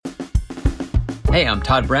Hey, I'm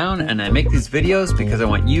Todd Brown, and I make these videos because I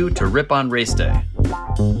want you to rip on race day.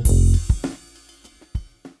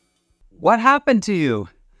 What happened to you?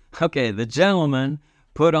 Okay, the gentleman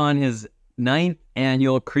put on his 9th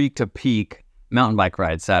annual Creek to Peak mountain bike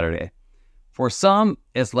ride Saturday. For some,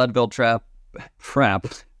 it's Leadville Trap. Yeah,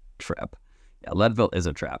 Leadville is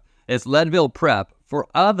a trap. It's Leadville Prep. For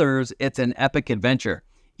others, it's an epic adventure.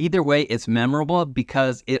 Either way, it's memorable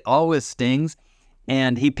because it always stings.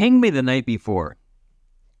 And he pinged me the night before.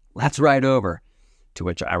 Let's ride over. To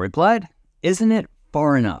which I replied, isn't it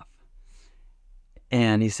far enough?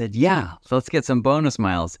 And he said, yeah, so let's get some bonus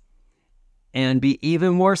miles. And be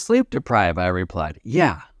even more sleep deprived, I replied.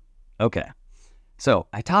 Yeah, okay. So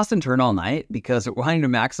I tossed and turned all night because wanting to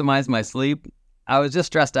maximize my sleep, I was just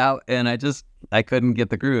stressed out and I couldn't get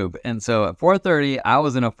the groove. And so at 4:30, I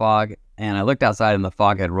was in a fog and I looked outside and the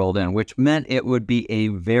fog had rolled in, which meant it would be a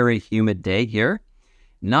very humid day here.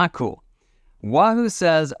 Not cool. Wahoo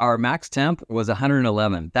says our max temp was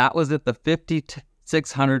 111. That was at the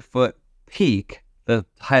 5,600 foot peak, the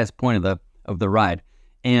highest point of the ride.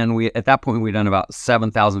 And at that point, we'd done about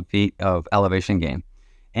 7,000 feet of elevation gain.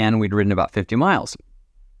 And we'd ridden about 50 miles.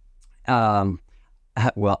 Well,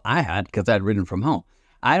 I had, because I'd ridden from home.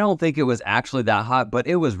 I don't think it was actually that hot, but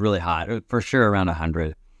it was really hot. It was for sure around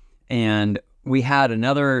 100. And we had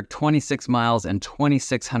another 26 miles and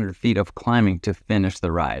 2,600 feet of climbing to finish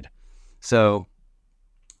the ride. So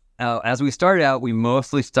as we started out, we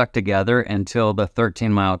mostly stuck together until the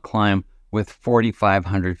 13-mile climb with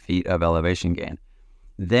 4,500 feet of elevation gain.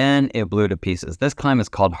 Then it blew to pieces. This climb is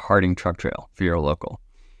called Harding Truck Trail for your local.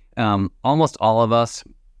 Almost all of us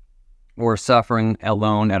were suffering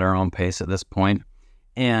alone at our own pace at this point.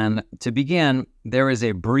 And to begin, there is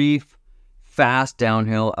a brief, fast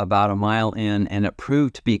downhill about a mile in, and it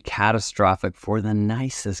proved to be catastrophic for the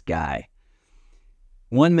nicest guy.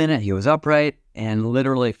 1 minute he was upright, and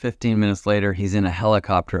literally 15 minutes later, he's in a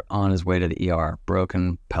helicopter on his way to the ER,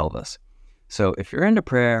 broken pelvis. So if you're into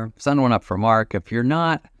prayer, send one up for Mark. If you're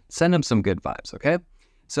not, send him some good vibes, okay?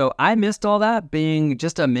 So I missed all that, being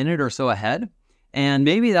just a minute or so ahead, and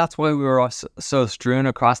maybe that's why we were all so strewn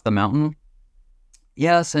across the mountain.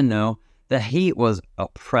 Yes and no. The heat was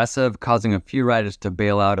oppressive, causing a few riders to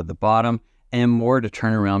bail out at the bottom and more to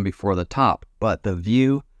turn around before the top, but the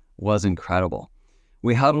view was incredible.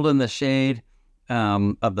 We huddled in the shade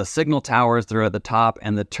of the signal towers that are at the top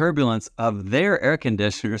and the turbulence of their air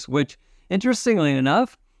conditioners, which, interestingly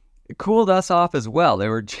enough, cooled us off as well. They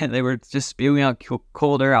were just spewing out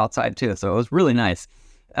cold air outside too, so it was really nice.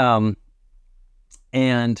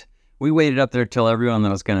 And we waited up there till everyone that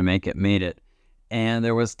was going to make it made it. And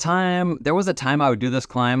there was a time I would do this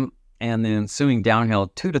climb and the ensuing downhill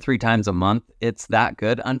 2 to 3 times a month. It's that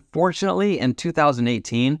good. Unfortunately, in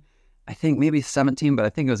 2018, I think maybe 17, but I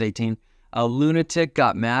think it was 18, a lunatic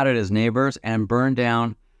got mad at his neighbors and burned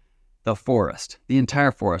down the forest, the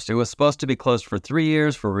entire forest. It was supposed to be closed for 3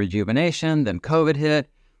 years for rejuvenation, then COVID hit.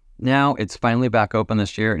 Now it's finally back open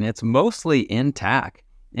this year, and it's mostly intact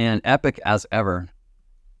and epic as ever.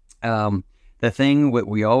 The thing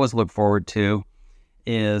we always look forward to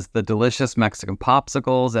is the delicious Mexican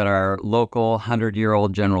popsicles at our local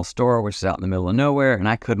 100-year-old general store, which is out in the middle of nowhere, and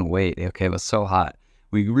I couldn't wait. Okay, it was so hot.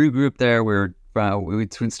 We regrouped there. We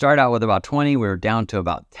started out with about 20. We were down to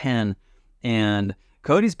about 10. And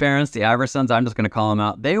Cody's parents, the Iversons, I'm just going to call them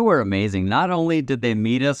out, they were amazing. Not only did they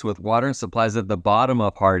meet us with water and supplies at the bottom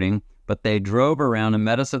of Harding, but they drove around and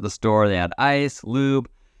met us at the store. They had ice, lube.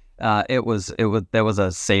 There was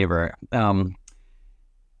a saver.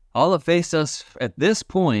 All that faced us at this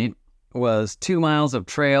point was 2 miles of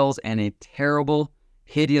trails and a terrible,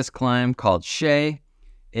 hideous climb called Shea.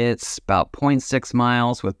 It's about 0.6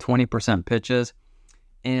 miles with 20% pitches.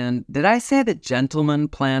 And did I say the gentleman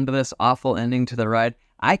planned this awful ending to the ride?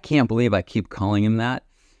 I can't believe I keep calling him that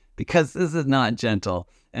because this is not gentle.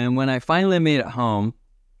 And when I finally made it home,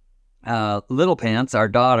 Little Pants, our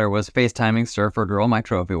daughter, was FaceTiming Surfer Girl, my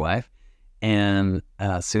trophy wife. And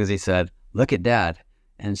Susie said, "Look at Dad."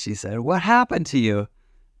 And she said, "What happened to you?"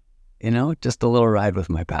 You know, just a little ride with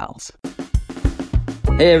my pals.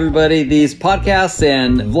 Hey everybody, these podcasts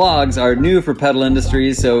and vlogs are new for Pedal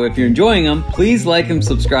Industries, so if you're enjoying them, please like and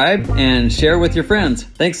subscribe and share with your friends.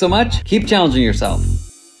 Thanks so much. Keep challenging yourself.